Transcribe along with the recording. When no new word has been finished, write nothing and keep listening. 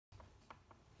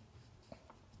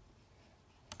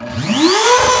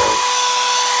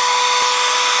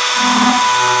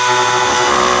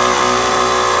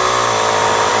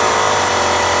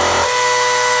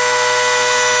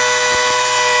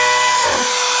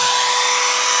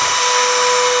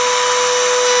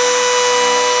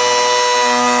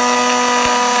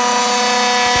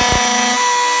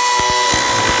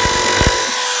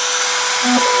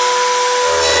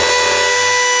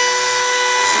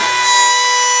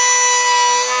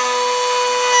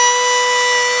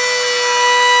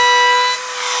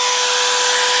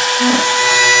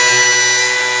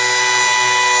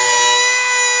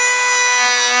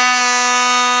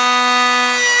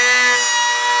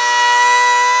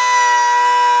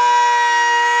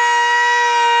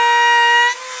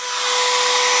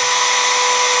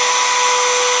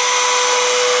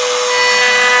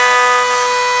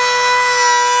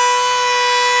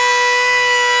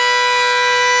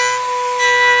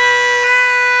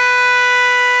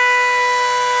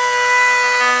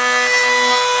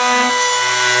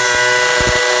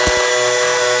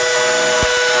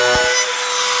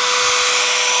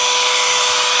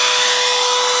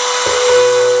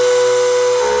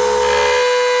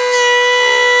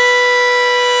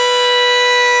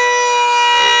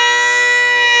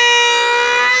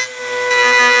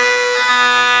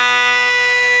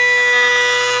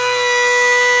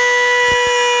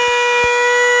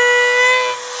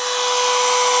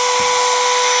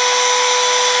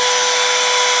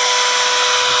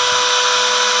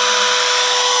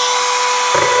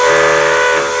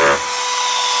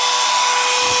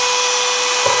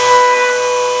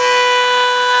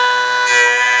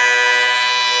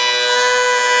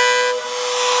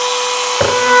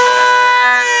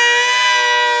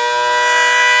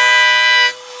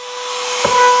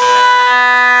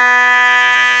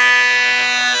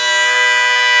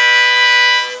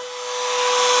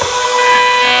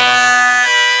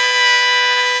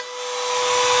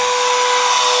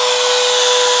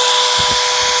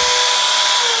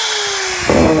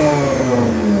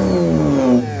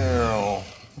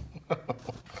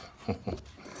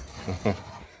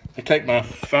I take my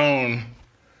phone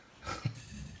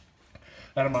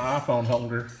out of my iPhone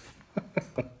holder.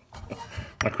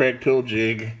 My Kregtool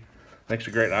jig makes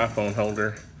a great iPhone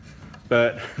holder.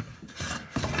 But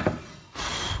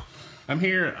I'm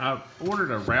here. I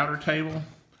ordered a router table,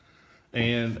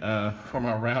 and for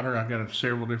my router, I've got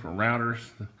several different routers,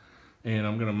 and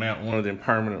I'm going to mount one of them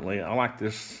permanently. I like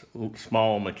this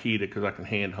small Makita because I can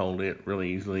hand hold it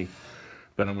really easily,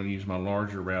 but I'm going to use my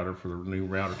larger router for the new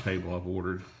router table I've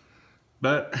ordered.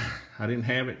 But I didn't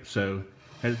have it, so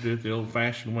I had to do it the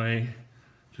old-fashioned way,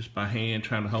 just by hand,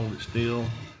 trying to hold it still,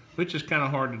 which is kind of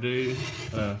hard to do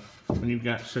when you've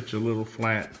got such a little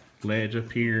flat ledge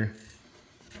up here.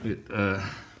 It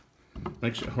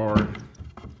makes it hard,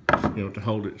 you know, to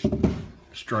hold it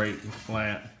straight and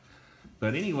flat.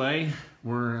 But anyway,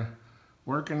 we're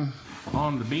working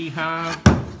on the beehive.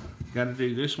 Got to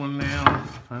do this one now.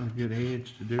 Find a good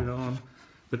edge to do it on.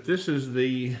 But this is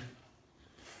the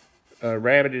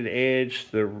rabbeted edge.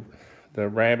 The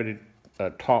rabbeted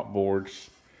top boards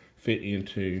fit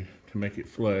into to make it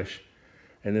flush,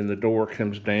 and then the door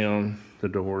comes down. The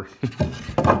door,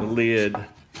 the lid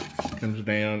comes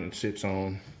down and sits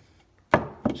on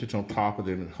top of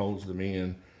them and holds them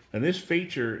in. And this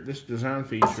feature, this design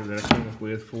feature that I came up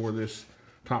with for this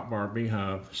top bar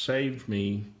beehive saved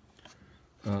me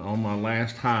on my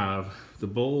last hive. The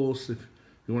bulls, if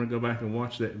you want to go back and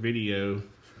watch that video,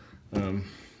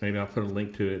 maybe I'll put a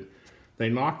link to it. They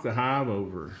knocked the hive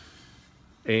over,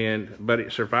 but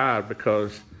it survived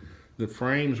because the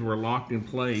frames were locked in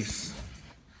place.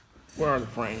 Where are the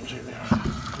frames? Here they are.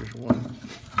 There's one.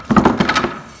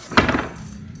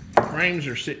 The frames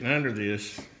are sitting under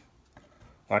this,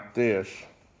 like this.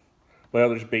 Well,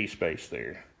 there's bee space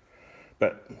there,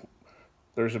 but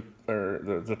there's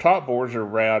the top boards are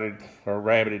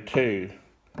rabbeted too,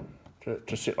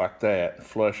 to sit like that,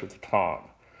 flush with the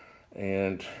top.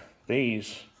 And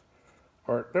these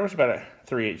there was about a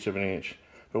 3/8 of an inch.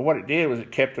 But what it did was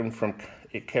it kept them from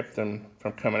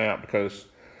coming out, because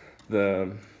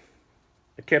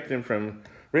it kept them from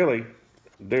really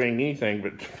doing anything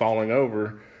but falling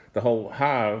over the whole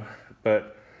hive.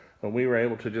 But we were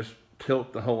able to just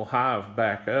tilt the whole hive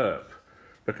back up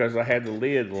because I had the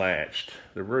lid latched.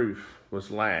 The roof was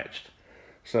latched.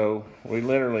 So we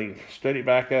literally stood it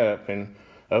back up and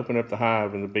opened up the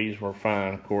hive, and the bees were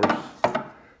fine. Of course,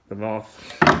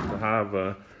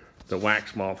 the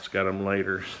wax moths got them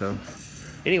later. So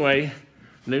anyway,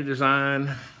 new design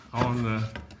on the,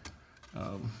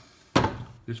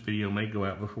 this video may go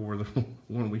out before the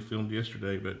one we filmed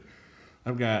yesterday, but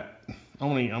I'm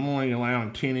only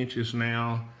allowing 10 inches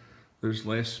now. There's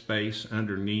less space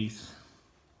underneath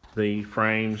the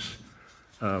frames.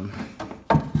 Felt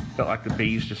like the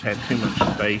bees just had too much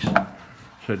space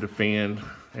to defend,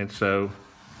 and so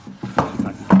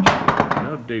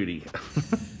no duty.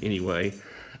 Anyway,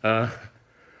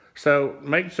 so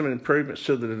making some improvements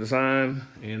to the design,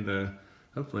 and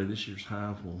hopefully this year's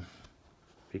hive will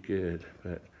be good.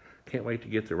 But can't wait to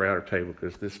get the router table,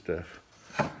 because this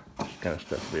kind of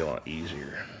stuff will be a lot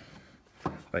easier.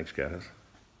 Thanks, guys.